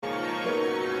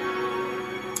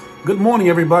Good morning,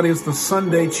 everybody. It's the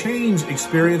Sunday Change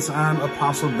Experience. I'm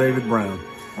Apostle David Brown.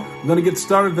 I'm going to get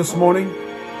started this morning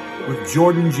with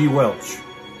Jordan G. Welch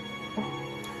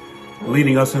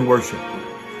leading us in worship.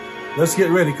 Let's get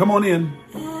ready. Come on in.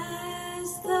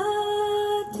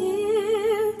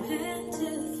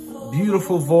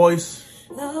 Beautiful voice,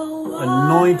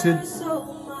 anointed, and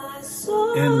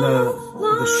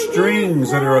the strings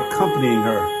that are accompanying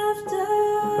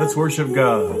her. Let's worship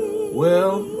God.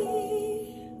 Well,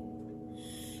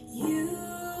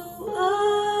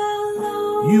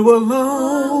 you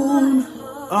alone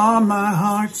are my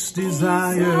heart's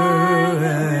desire,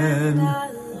 and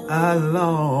I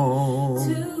long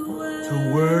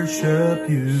to worship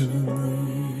you.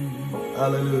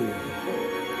 Hallelujah.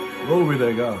 Glory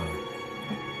to God.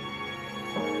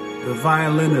 The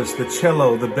violinist, the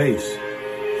cello, the bass.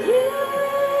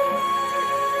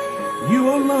 You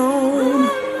alone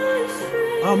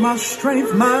are my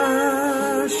strength,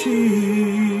 my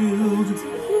shield.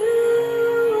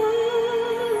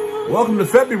 Welcome to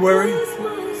February.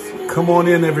 Come on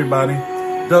in, everybody.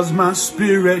 Does my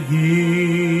spirit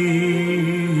yield?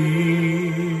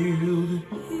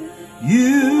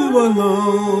 You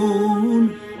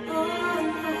alone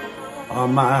are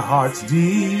my heart's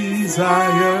desire,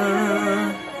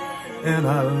 and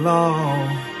I long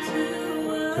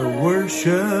to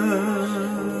worship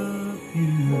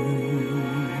you.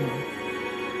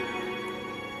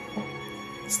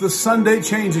 It's the Sunday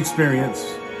Change Experience.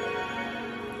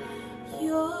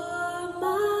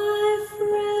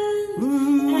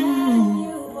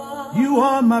 You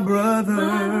are my brother.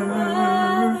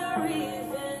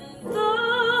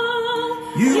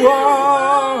 You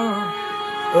are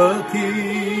a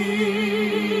king.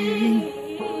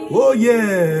 Oh,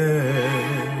 yes.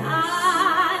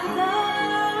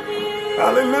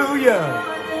 Hallelujah.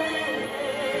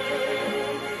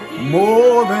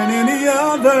 More than any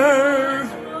other.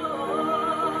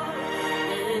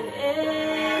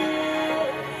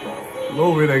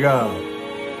 Glory to God.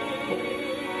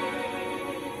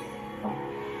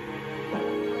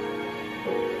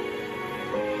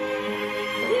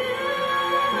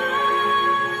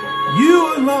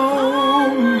 You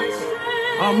alone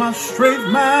are my strength,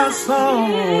 my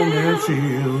song and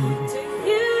shield.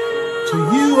 To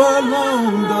you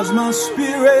alone does my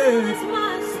spirit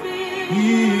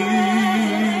yield.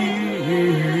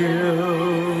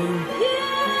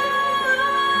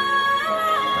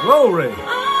 Glory.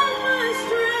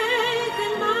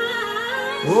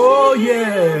 Oh, yeah.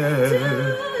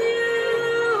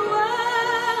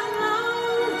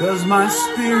 Does my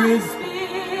spirit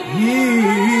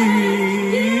yield.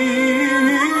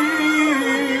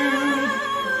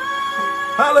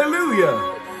 Hallelujah.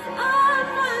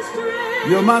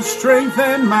 You're my strength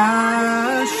and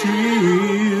my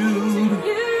shield.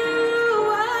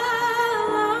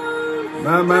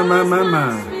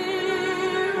 My.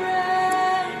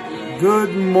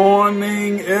 Good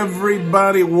morning,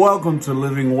 everybody. Welcome to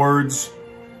Living Word's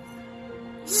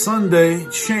Sunday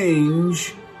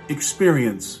Change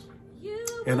Experience.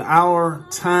 And our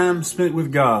time spent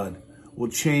with God will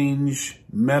change,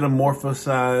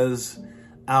 metamorphosize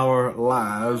our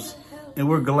lives. And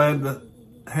we're glad to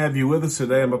have you with us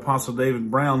today. I'm Apostle David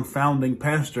Brown, founding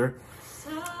pastor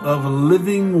of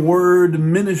Living Word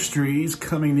Ministries,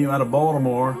 coming to you out of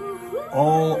Baltimore,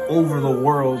 all over the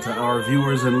world to our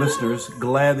viewers and listeners.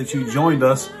 Glad that you joined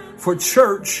us for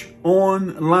church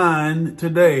online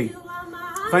today.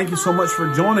 Thank you so much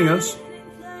for joining us.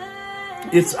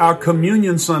 It's our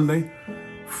Communion Sunday,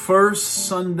 first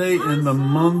Sunday in the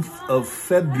month of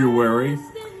February.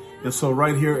 And so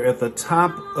right here at the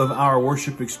top of our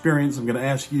worship experience, I'm going to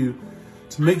ask you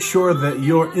to make sure that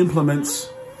your implements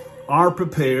are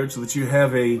prepared so that you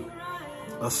have a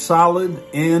solid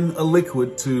and a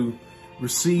liquid to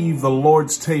receive the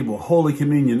Lord's table, Holy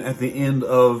Communion, at the end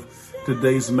of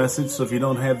today's message. So if you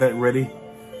don't have that ready,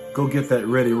 go get that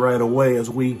ready right away as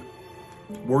we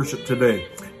worship today.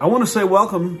 I want to say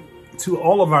welcome to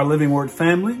all of our Living Word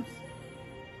family.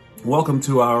 Welcome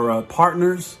to our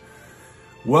partners.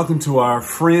 Welcome to our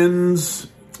friends.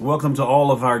 Welcome to all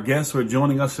of our guests who are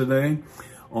joining us today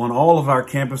on all of our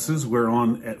campuses. We're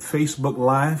on at Facebook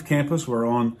Live campus. We're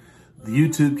on the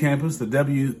YouTube campus, the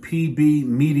WPB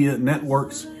Media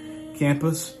Networks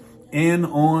campus, and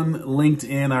on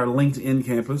LinkedIn, our LinkedIn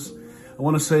campus. I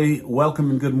want to say welcome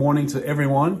and good morning to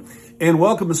everyone. And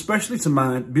welcome especially to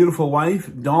my beautiful wife,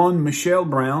 Dawn Michelle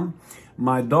Brown,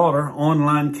 my daughter,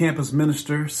 online campus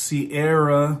minister,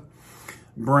 Sierra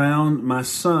Brown, my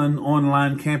son,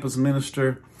 online campus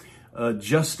minister,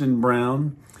 Justin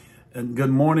Brown. And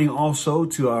good morning also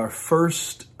to our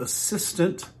first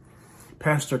assistant,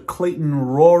 Pastor Clayton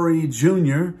Rory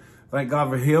Jr., Thank God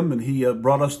for him. And he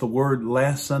brought us the word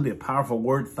last Sunday, a powerful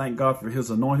word. Thank God for his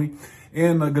anointing.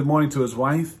 And good morning to his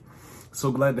wife. So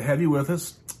glad to have you with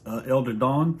us, Elder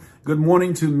Dawn. Good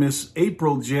morning to Miss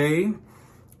April J.,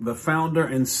 the founder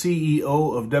and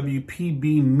CEO of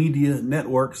WPB Media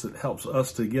Networks, that helps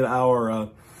us to get our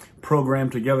program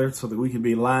together so that we can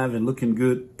be live and looking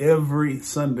good every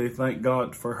Sunday. Thank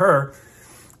God for her.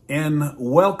 And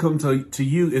welcome to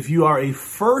you. If you are a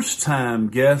first-time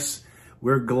guest,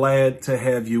 we're glad to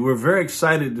have you. We're very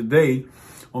excited today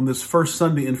on this first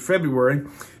Sunday in February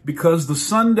because the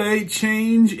Sunday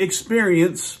Change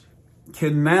Experience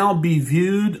can now be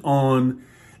viewed on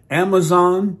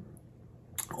Amazon,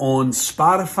 on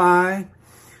Spotify,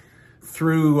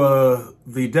 through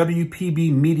the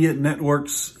WPB Media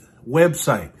Networks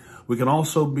website. We can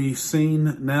also be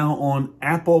seen now on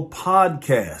Apple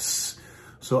Podcasts.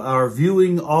 So our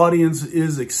viewing audience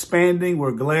is expanding.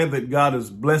 We're glad that God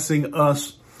is blessing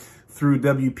us through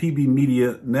WPB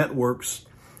Media Networks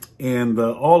and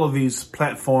all of these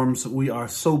platforms. We are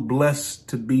so blessed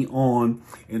to be on.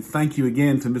 And thank you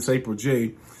again to Miss April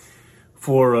J.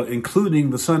 for including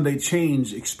the Sunday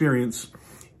Change Experience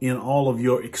in all of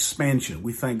your expansion.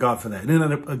 We thank God for that. Isn't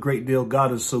that a great deal?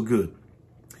 God is so good.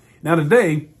 Now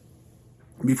today,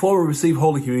 before we receive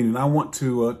Holy Communion, I want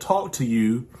to talk to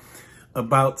you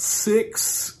about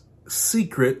 6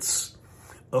 secrets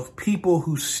of people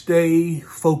who stay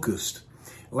focused.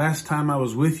 Last time I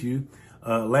was with you,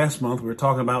 last month, we were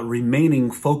talking about remaining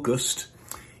focused.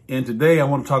 And today I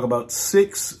want to talk about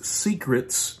 6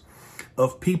 secrets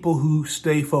of people who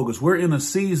stay focused. We're in a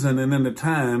season and in a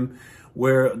time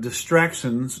where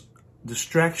distractions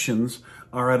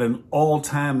are at an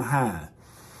all-time high.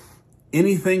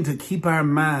 Anything to keep our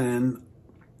mind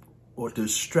or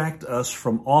distract us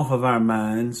from off of our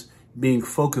minds being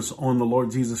focused on the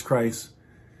Lord Jesus Christ.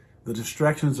 The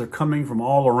distractions are coming from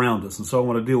all around us. And so I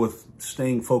want to deal with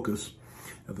staying focused,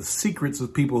 the secrets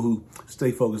of people who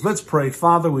stay focused. Let's pray.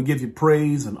 Father, we give you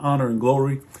praise and honor and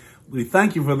glory. We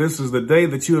thank you for this is the day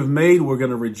that you have made. We're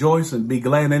going to rejoice and be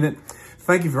glad in it.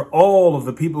 Thank you for all of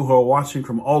the people who are watching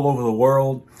from all over the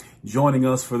world, joining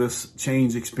us for this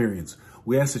change experience.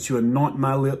 We ask that you anoint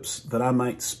my lips that I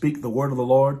might speak the word of the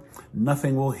Lord.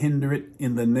 Nothing will hinder it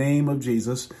in the name of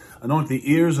Jesus. Anoint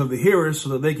the ears of the hearers so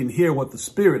that they can hear what the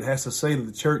Spirit has to say to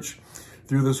the church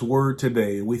through this word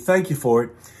today. We thank you for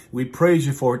it. We praise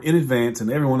you for it in advance.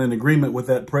 And everyone in agreement with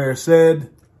that prayer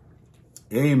said,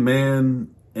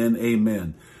 amen and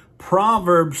amen.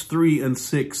 Proverbs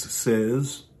 3:6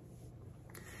 says,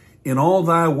 in all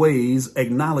thy ways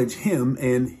acknowledge him,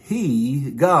 and he,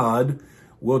 God,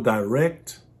 will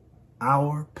direct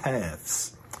our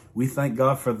paths. We thank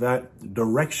God for that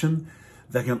direction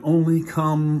that can only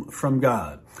come from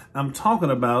God. I'm talking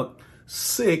about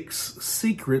 6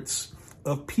 secrets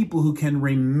of people who can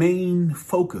remain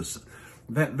focused.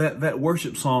 That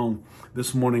worship song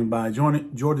this morning by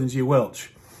Jordan G.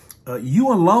 Welch.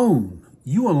 You alone,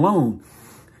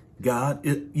 God,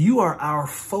 you are our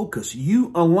focus.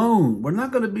 You alone. We're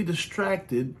not going to be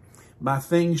distracted by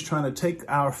things trying to take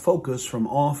our focus from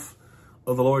off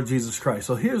of the Lord Jesus Christ.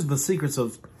 So here's the secrets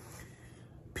of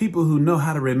people who know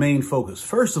how to remain focused.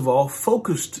 First of all,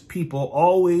 focused people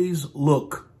always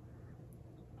look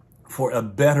for a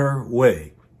better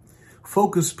way.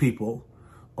 Focused people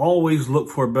always look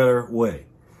for a better way.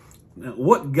 Now,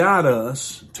 what got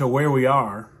us to where we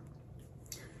are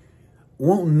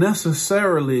won't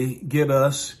necessarily get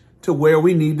us to where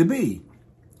we need to be.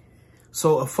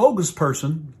 So a focused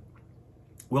person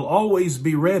will always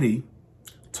be ready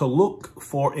to look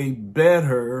for a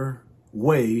better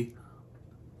way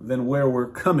than where we're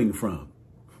coming from,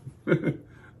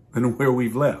 than where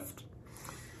we've left.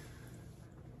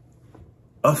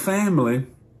 A family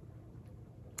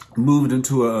moved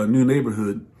into a new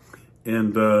neighborhood,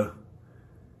 and the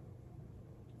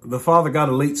father got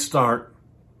a late start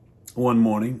one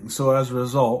morning. So as a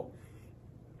result,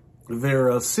 their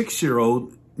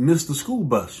 6-year-old missed the school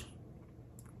bus.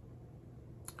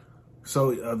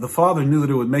 So the father knew that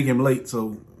it would make him late,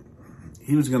 so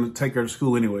he was going to take her to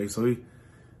school anyway. So he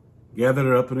gathered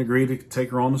her up and agreed to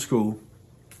take her on to school.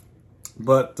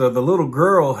 But the little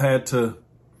girl had to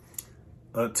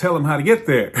tell him how to get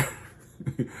there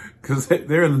because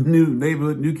they're in a new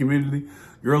neighborhood, new community.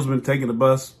 Girls have been taking the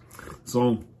bus.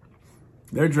 So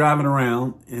they're driving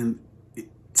around and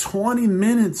 20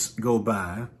 minutes go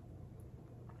by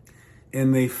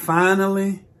and they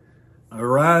finally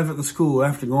arrive at the school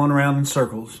after going around in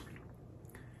circles.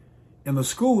 And the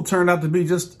school turned out to be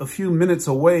just a few minutes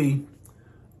away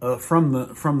from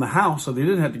the house, so they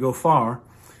didn't have to go far.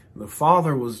 The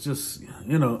father was just,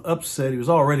 upset. He was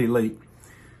already late.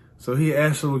 So he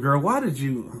asked the little girl, why did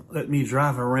you let me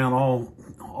drive around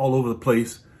all over the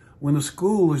place when the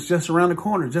school is just around the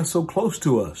corner, just so close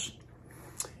to us?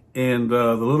 And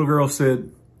the little girl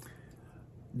said,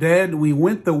 Dad, we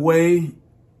went the way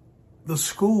the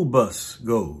school bus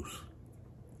goes,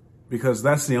 because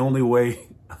that's the only way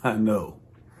I know.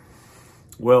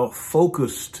 Well,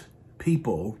 focused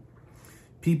people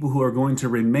who are going to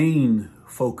remain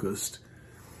focused,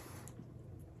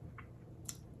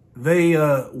 they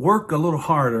work a little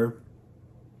harder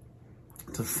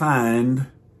to find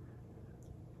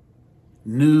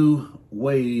new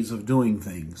ways of doing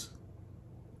things.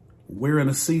 We're in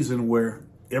a season where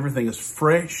everything is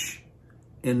fresh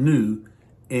and new,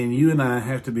 and you and I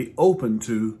have to be open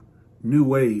to new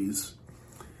ways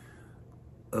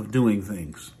of doing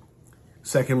things.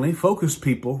 Secondly, focused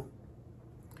people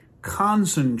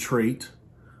concentrate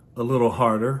a little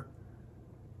harder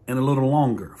and a little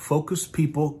longer. Focused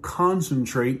people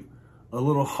concentrate a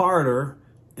little harder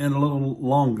and a little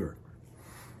longer.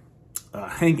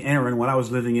 Hank Aaron, when I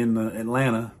was living in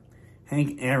Atlanta,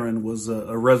 Hank Aaron was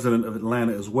a resident of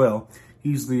Atlanta as well.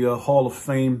 He's the Hall of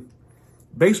Fame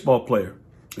baseball player.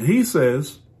 And he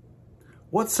says,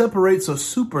 what separates a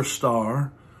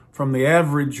superstar from the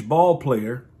average ball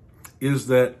player is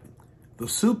that the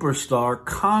superstar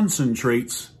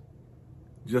concentrates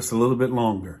just a little bit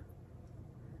longer.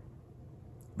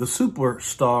 The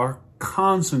superstar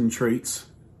concentrates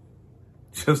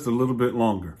just a little bit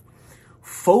longer.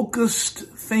 Focused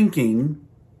thinking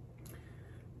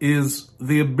is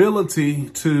the ability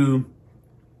to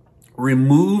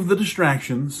remove the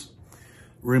distractions,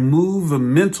 remove the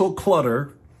mental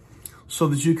clutter so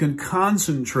that you can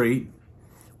concentrate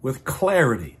with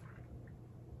clarity.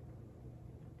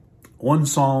 One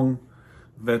song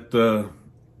that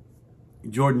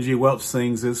Jordan G. Welch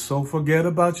sings is, so forget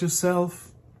about yourself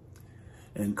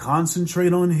and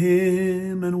concentrate on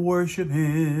him and worship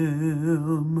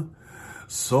him.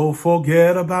 So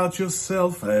forget about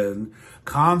yourself and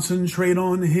concentrate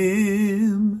on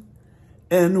him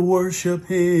and worship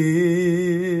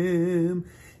him.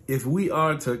 If we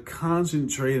are to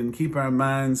concentrate and keep our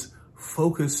minds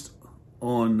focused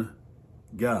on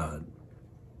God,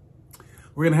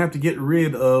 we're going to have to get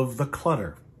rid of the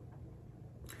clutter.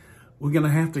 We're going to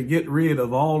have to get rid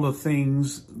of all the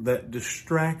things that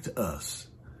distract us.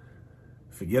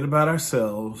 Forget about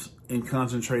ourselves and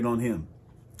concentrate on him.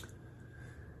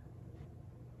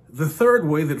 The third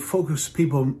way that focused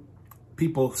people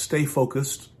stay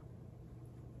focused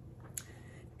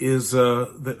is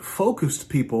that focused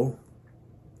people,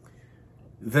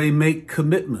 they make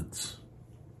commitments.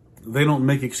 They don't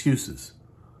make excuses.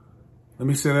 Let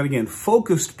me say that again.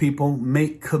 Focused people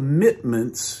make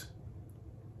commitments.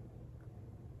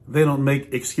 They don't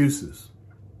make excuses.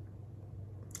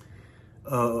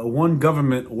 One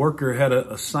government worker had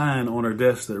a sign on her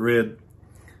desk that read,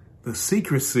 "The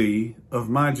secrecy of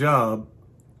my job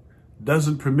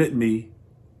doesn't permit me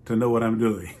to know what I'm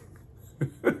doing."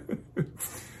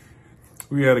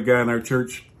 We had a guy in our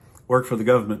church work for the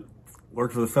government,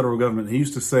 worked for the federal government. He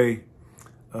used to say,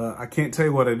 I can't tell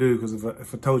you what I do because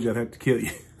if I told you, I'd have to kill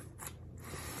you.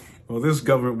 Well, this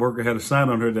government worker had a sign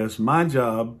on her desk, "My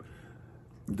job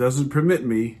doesn't permit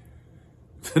me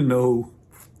to know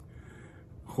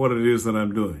what it is that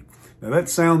I'm doing." Now that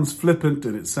sounds flippant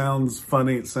and it sounds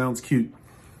funny, it sounds cute,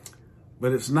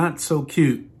 but it's not so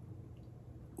cute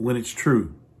when it's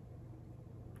true.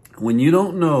 When you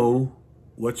don't know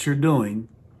what you're doing,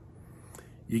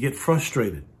 you get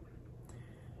frustrated.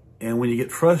 And when you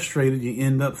get frustrated, you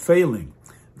end up failing.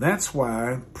 That's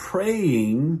why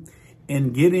praying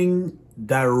and getting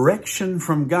direction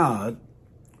from God,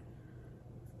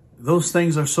 those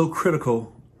things are so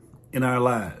critical in our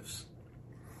lives.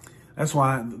 That's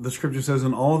why the scripture says,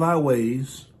 in all thy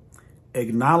ways,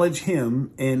 acknowledge him,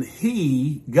 and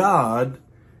he, God,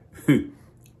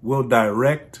 will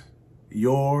direct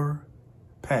your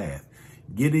path.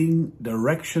 Getting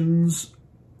directions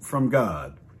from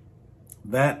God.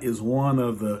 That is one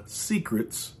of the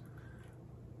secrets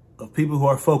of people who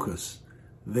are focused.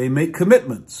 They make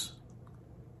commitments.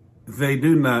 They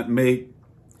do not make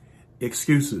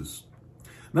excuses.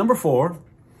 Number 4,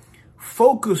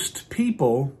 focused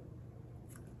people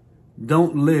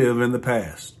don't live in the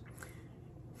past.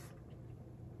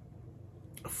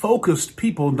 Focused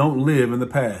people don't live in the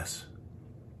past.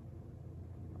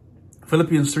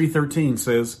 Philippians 3:13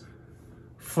 says,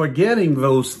 forgetting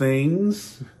those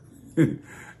things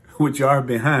which are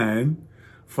behind,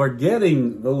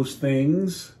 forgetting those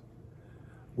things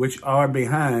which are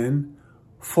behind,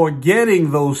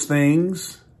 forgetting those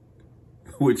things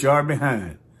which are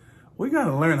behind. We got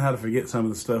to learn how to forget some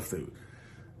of the stuff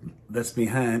that's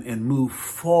behind and move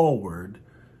forward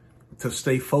to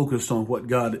stay focused on what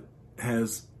God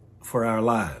has for our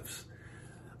lives.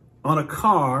 On a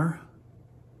car,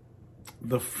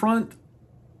 the front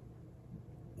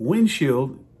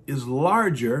windshield is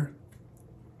larger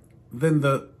than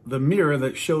the mirror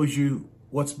that shows you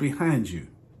what's behind you.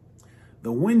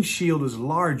 The windshield is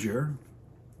larger.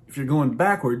 If you're going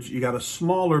backwards, you got a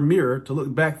smaller mirror to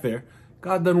look back there.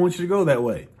 God doesn't want you to go that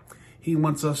way. He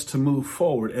wants us to move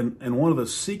forward. And one of the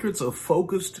secrets of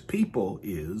focused people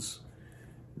is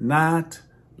not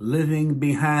living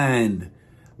behind,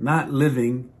 not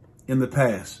living in the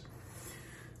past.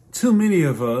 Too many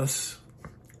of us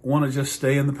want to just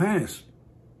stay in the past.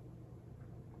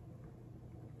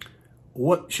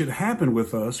 What should happen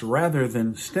with us, rather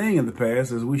than staying in the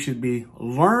past, is we should be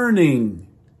learning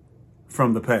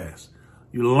from the past.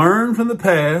 You learn from the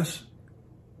past,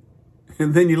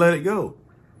 and then you let it go.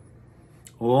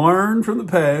 Learn from the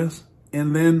past,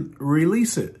 and then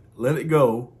release it. Let it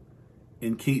go,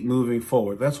 and keep moving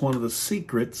forward. That's one of the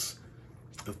secrets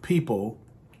of people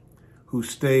who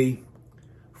stay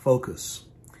focused.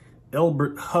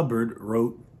 Elbert Hubbard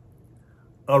wrote,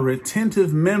 "A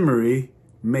retentive memory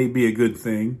may be a good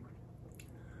thing,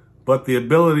 but the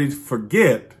ability to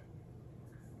forget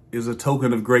is a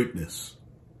token of greatness."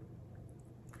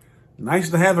 Nice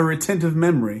to have a retentive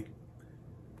memory,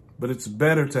 but it's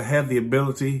better to have the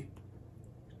ability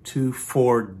to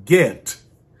forget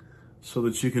so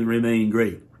that you can remain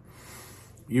great.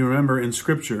 You remember in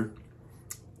Scripture,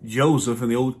 Joseph in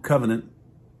the Old Covenant,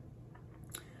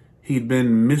 he'd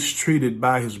been mistreated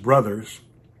by his brothers,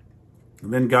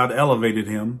 and then God elevated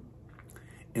him.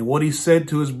 And what he said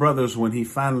to his brothers when he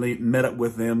finally met up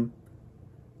with them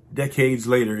decades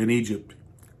later in Egypt,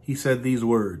 he said these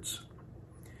words,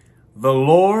 "The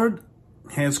Lord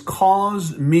has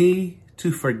caused me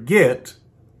to forget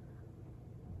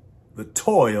the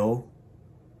toil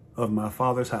of my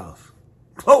father's house."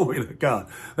 Glory to God.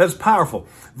 That's powerful.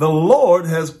 The Lord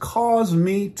has caused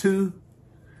me to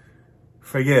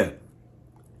forget.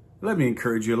 Let me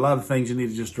encourage you. A lot of things you need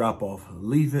to just drop off.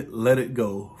 Leave it, let it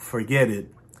go, forget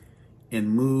it, and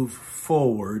move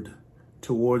forward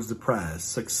towards the prize.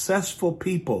 Successful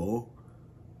people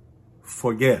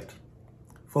forget.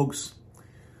 Folks,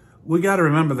 we got to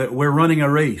remember that we're running a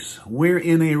race. We're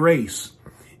in a race,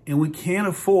 and we can't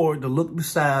afford to look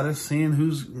beside us, seeing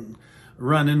who's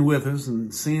running with us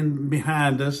and seeing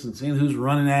behind us and seeing who's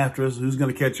running after us, who's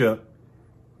going to catch up.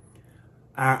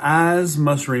 Our eyes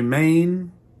must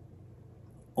remain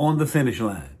on the finish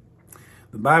line.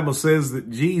 The Bible says that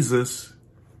Jesus,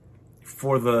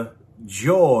 for the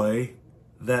joy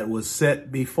that was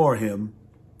set before him,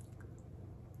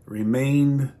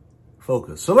 remained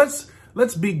focused. So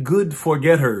let's be good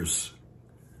forgetters,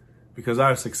 because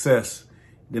our success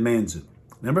demands it.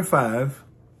 Number 5,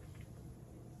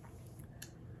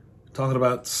 talking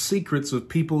about secrets of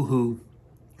people who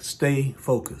stay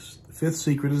focused. The 5th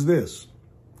secret is this.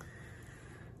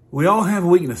 We all have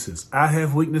weaknesses. I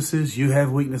have weaknesses. You have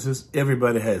weaknesses.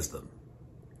 Everybody has them.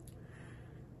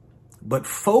 But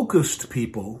focused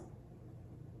people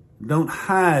don't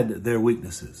hide their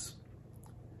weaknesses.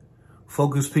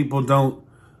 Focused people don't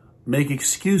make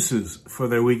excuses for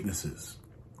their weaknesses.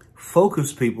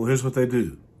 Focused people, here's what they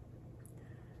do.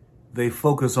 They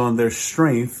focus on their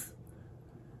strength.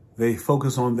 They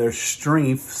focus on their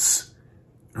strengths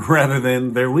rather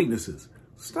than their weaknesses.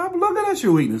 Stop looking at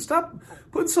your weakness. Stop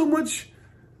putting so much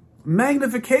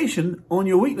magnification on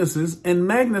your weaknesses and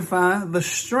magnify the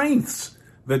strengths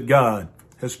that God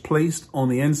has placed on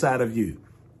the inside of you.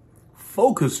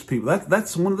 Focused people.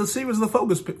 That's one of the secrets of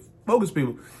the focused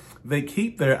people. They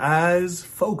keep their eyes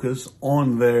focused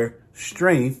on their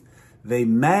strength. They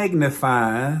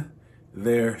magnify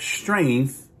their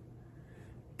strength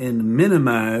and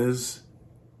minimize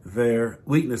their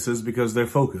weaknesses because their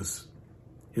focus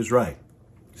is right.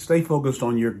 Stay focused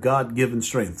on your God-given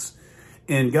strengths.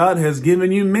 And God has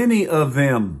given you many of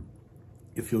them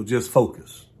if you'll just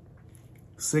focus.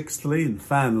 6thly and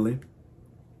finally,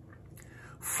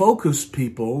 focused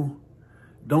people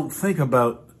don't think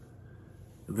about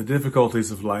the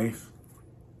difficulties of life.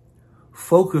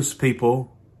 Focused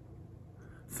people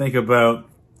think about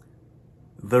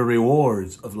the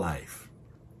rewards of life.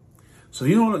 So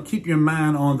you want to keep your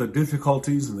mind on the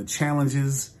difficulties and the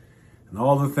challenges and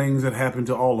all the things that happen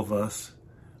to all of us.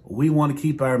 We want to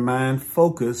keep our mind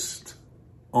focused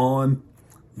on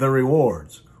the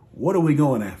rewards. What are we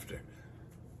going after?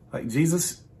 Like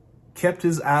Jesus kept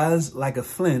his eyes like a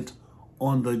flint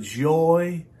on the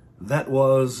joy that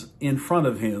was in front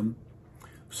of him.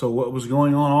 So what was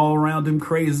going on all around him,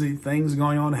 crazy things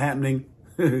going on, happening,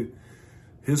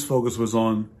 His focus was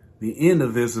on the end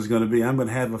of this is going to be, I'm going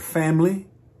to have a family.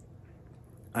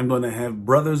 I'm going to have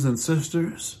brothers and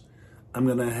sisters. I'm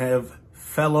going to have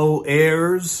fellow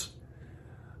heirs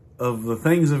of the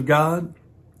things of God.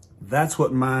 That's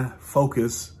what my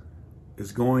focus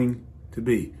is going to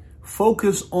be.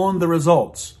 Focus on the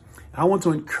results. I want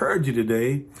to encourage you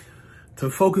today to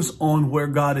focus on where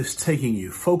God is taking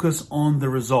you. Focus on the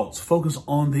results. Focus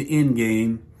on the end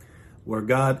game where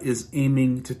God is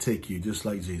aiming to take you, just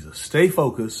like Jesus. Stay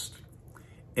focused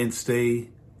and stay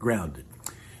grounded.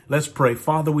 Let's pray.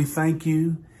 Father, we thank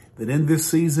you that in this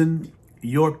season,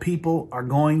 your people are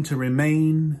going to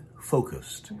remain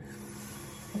focused.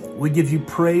 We give you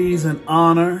praise and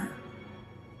honor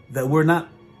that we're not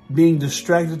being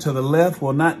distracted to the left.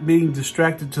 We're not being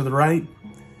distracted to the right.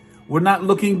 We're not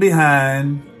looking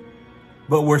behind,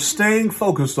 but we're staying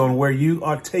focused on where you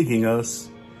are taking us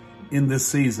in this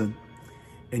season,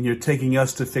 and you're taking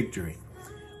us to victory.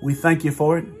 We thank you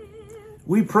for it.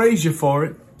 We praise you for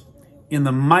it in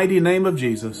the mighty name of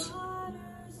Jesus.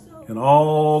 And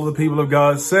all the people of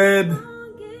God said,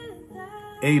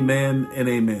 amen and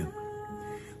amen.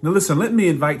 Now listen, let me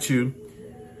invite you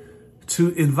to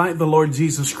invite the Lord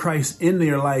Jesus Christ into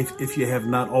your life if you have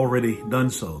not already done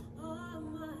so.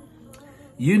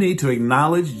 You need to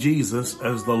acknowledge Jesus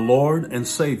as the Lord and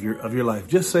Savior of your life.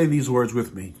 Just say these words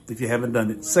with me if you haven't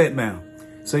done it. Say it now.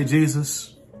 Say,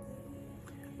 Jesus,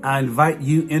 I invite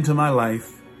you into my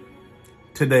life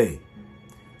today.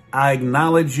 I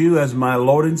acknowledge you as my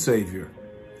Lord and Savior.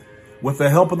 With the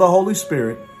help of the Holy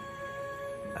Spirit,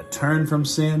 I turn from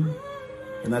sin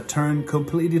and I turn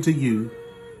completely to you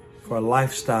for a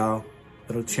lifestyle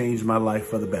that'll change my life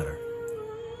for the better.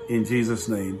 In Jesus'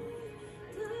 name,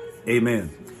 amen.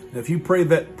 Now, if you pray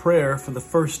that prayer for the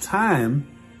first time,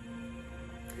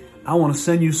 I want to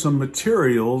send you some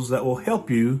materials that will help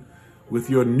you with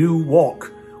your new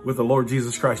walk with the Lord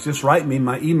Jesus Christ. Just write me.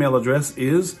 My email address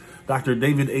is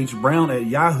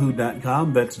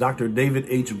drdavidhbrown@yahoo.com. That's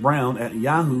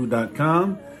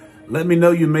drdavidhbrown@yahoo.com. Let me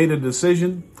know you made a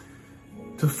decision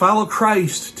to follow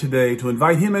Christ today, to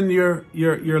invite him into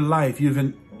your life.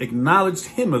 You've acknowledged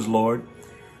him as Lord,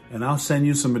 and I'll send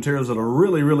you some materials that'll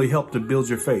really, really help to build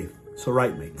your faith. So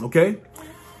write me, okay?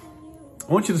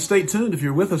 I want you to stay tuned if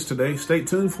you're with us today. Stay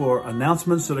tuned for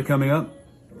announcements that are coming up,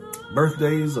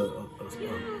 birthdays,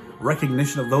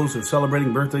 recognition of those who are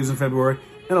celebrating birthdays in February,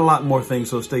 and a lot more things,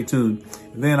 so stay tuned.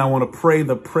 Then I want to pray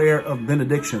the prayer of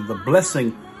benediction, the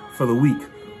blessing for the week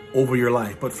over your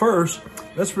life. But first,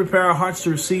 let's prepare our hearts to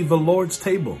receive the Lord's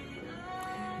table.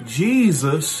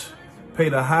 Jesus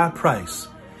paid a high price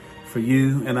for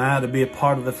you and I to be a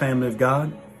part of the family of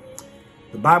God.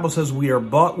 The Bible says we are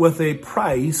bought with a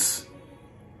price.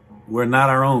 We're not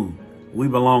our own. We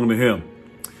belong to him.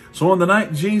 So on the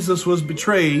night Jesus was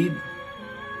betrayed,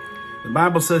 the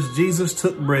Bible says Jesus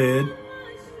took bread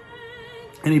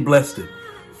and he blessed it.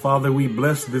 Father, we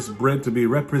bless this bread to be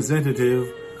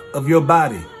representative of your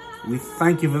body. We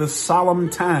thank you for this solemn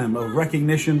time of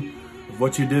recognition of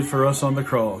what you did for us on the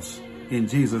cross. In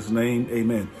Jesus' name,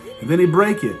 amen. And then he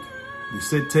broke it. He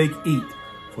said, take, eat,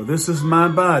 for this is my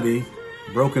body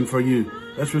broken for you.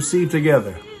 Let's receive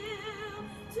together.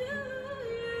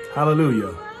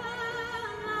 Hallelujah.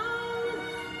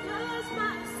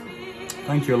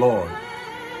 Thank you, Lord.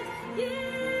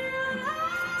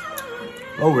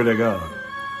 Glory to God.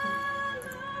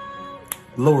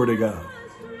 Glory to God.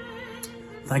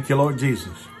 Thank you, Lord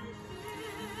Jesus.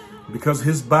 Because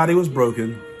his body was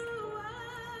broken,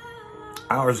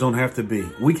 ours don't have to be.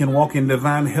 We can walk in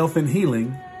divine health and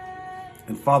healing.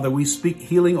 And Father, we speak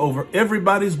healing over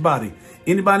everybody's body.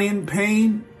 Anybody in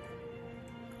pain,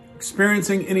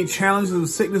 experiencing any challenges of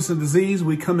sickness and disease,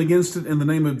 we come against it in the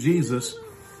name of Jesus.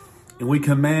 And we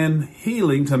command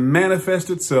healing to manifest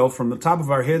itself from the top of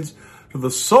our heads to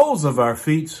the soles of our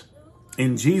feet.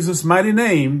 In Jesus' mighty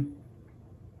name,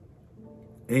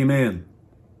 amen.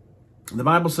 The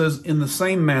Bible says, in the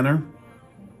same manner,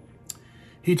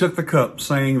 he took the cup,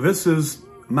 saying, this is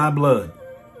my blood,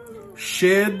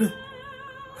 shed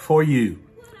for you,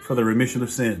 for the remission of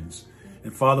sins.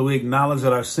 And Father, we acknowledge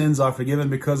that our sins are forgiven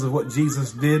because of what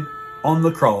Jesus did on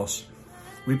the cross.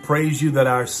 We praise you that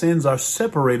our sins are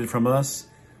separated from us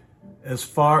as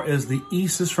far as the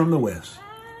east is from the west.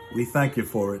 We thank you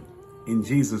for it. In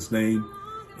Jesus' name,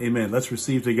 amen. Let's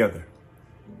receive together.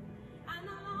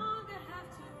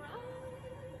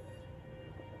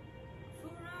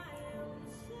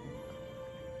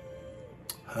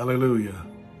 Hallelujah.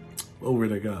 Glory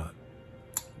to God.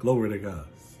 Glory to God.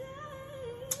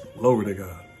 Glory to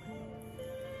God.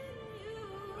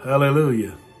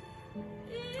 Hallelujah.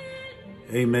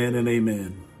 Amen and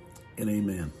amen and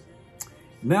amen.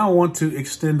 Now I want to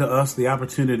extend to us the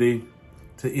opportunity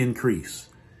to increase.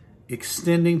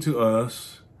 Extending to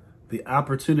us the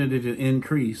opportunity to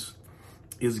increase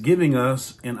is giving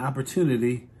us an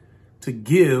opportunity to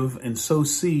give and sow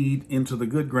seed into the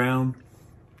good ground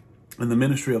in the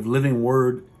ministry of Living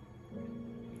Word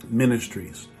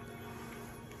Ministries.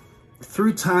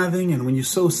 Through tithing and when you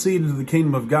sow seed into the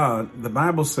kingdom of God, the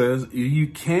Bible says you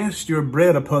cast your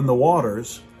bread upon the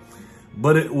waters,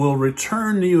 but it will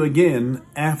return to you again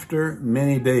after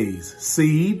many days.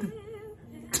 Seed,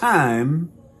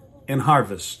 time, and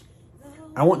harvest.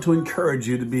 I want to encourage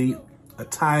you to be a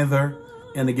tither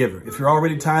and a giver. If you're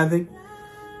already tithing,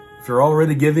 if you're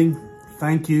already giving,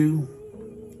 thank you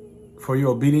for your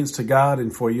obedience to God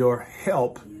and for your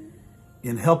help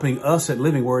in helping us at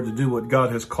Living Word to do what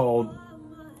God has called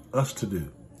us to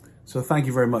do. So thank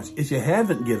you very much. If you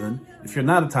haven't given, if you're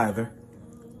not a tither,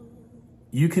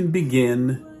 you can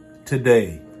begin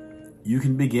today. You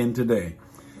can begin today.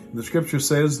 The scripture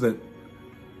says that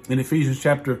in Ephesians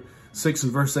chapter 6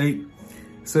 and verse 8,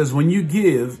 it says, when you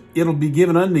give, it'll be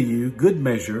given unto you, good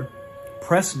measure,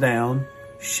 pressed down,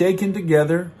 shaken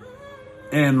together,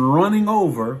 and running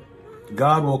over,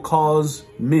 God will cause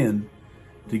men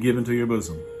to give into your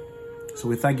bosom. So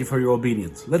we thank you for your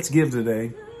obedience. Let's give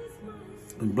today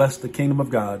and bless the kingdom of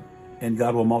God, and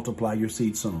God will multiply your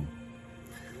seed sown.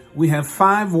 We have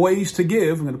 5 ways to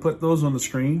give. I'm going to put those on the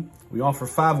screen. We offer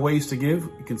 5 ways to give.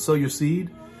 You can sow your seed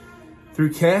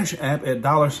through Cash App at $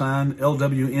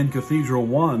 LWN Cathedral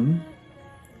 1.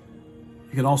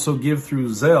 You can also give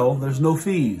through Zelle. There's no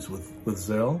fees with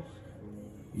Zelle.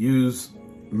 Use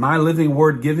My Living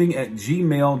Word Giving at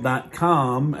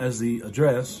gmail.com as the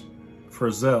address for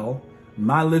Zelle.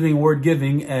 My Living Word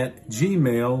Giving at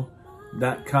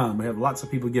gmail.com. We have lots of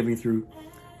people giving through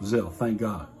Zelle. Thank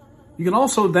God. You can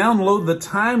also download the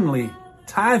Tithely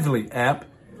app,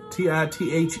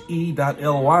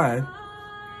 TITHE.LY,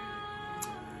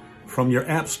 from your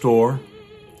app store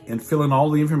and fill in all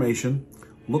the information.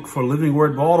 Look for Living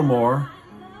Word Baltimore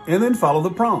and then follow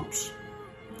the prompts.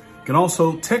 You can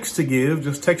also text to give.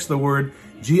 Just text the word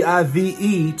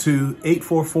GIVE to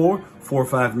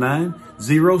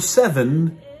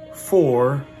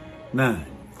 844-459-0749.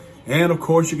 And of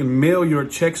course, you can mail your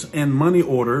checks and money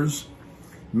orders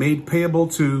made payable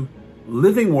to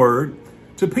Living Word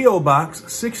to P.O.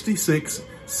 Box 66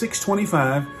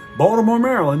 625, Baltimore,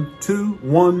 Maryland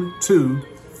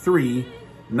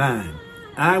 21239.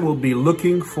 I will be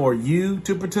looking for you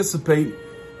to participate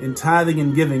in tithing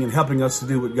and giving and helping us to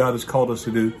do what God has called us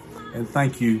to do. And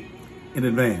thank you in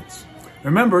advance.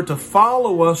 Remember to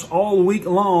follow us all week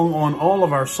long on all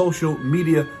of our social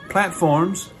media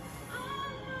platforms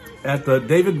at the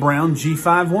David Brown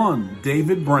G51.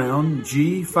 David Brown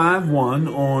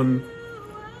G51 on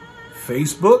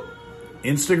Facebook,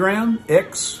 Instagram,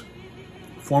 X,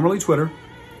 formerly Twitter,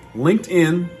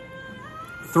 LinkedIn,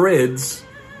 Threads,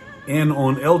 and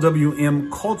on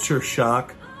LWM Culture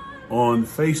Shock on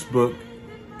Facebook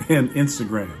and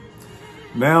Instagram.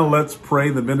 Now let's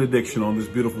pray the benediction on this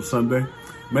beautiful Sunday.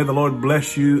 May the Lord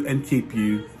bless you and keep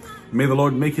you. May the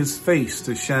Lord make his face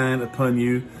to shine upon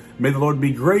you. May the Lord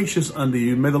be gracious unto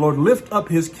you. May the Lord lift up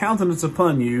his countenance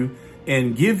upon you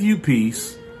and give you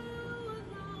peace.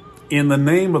 In the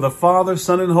name of the Father,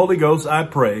 Son, and Holy Ghost, I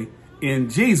pray. In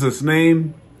Jesus'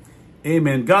 name,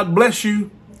 amen. God bless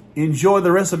you. Enjoy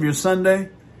the rest of your Sunday.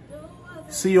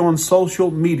 See you on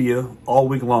social media all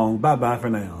week long. Bye-bye for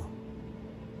now.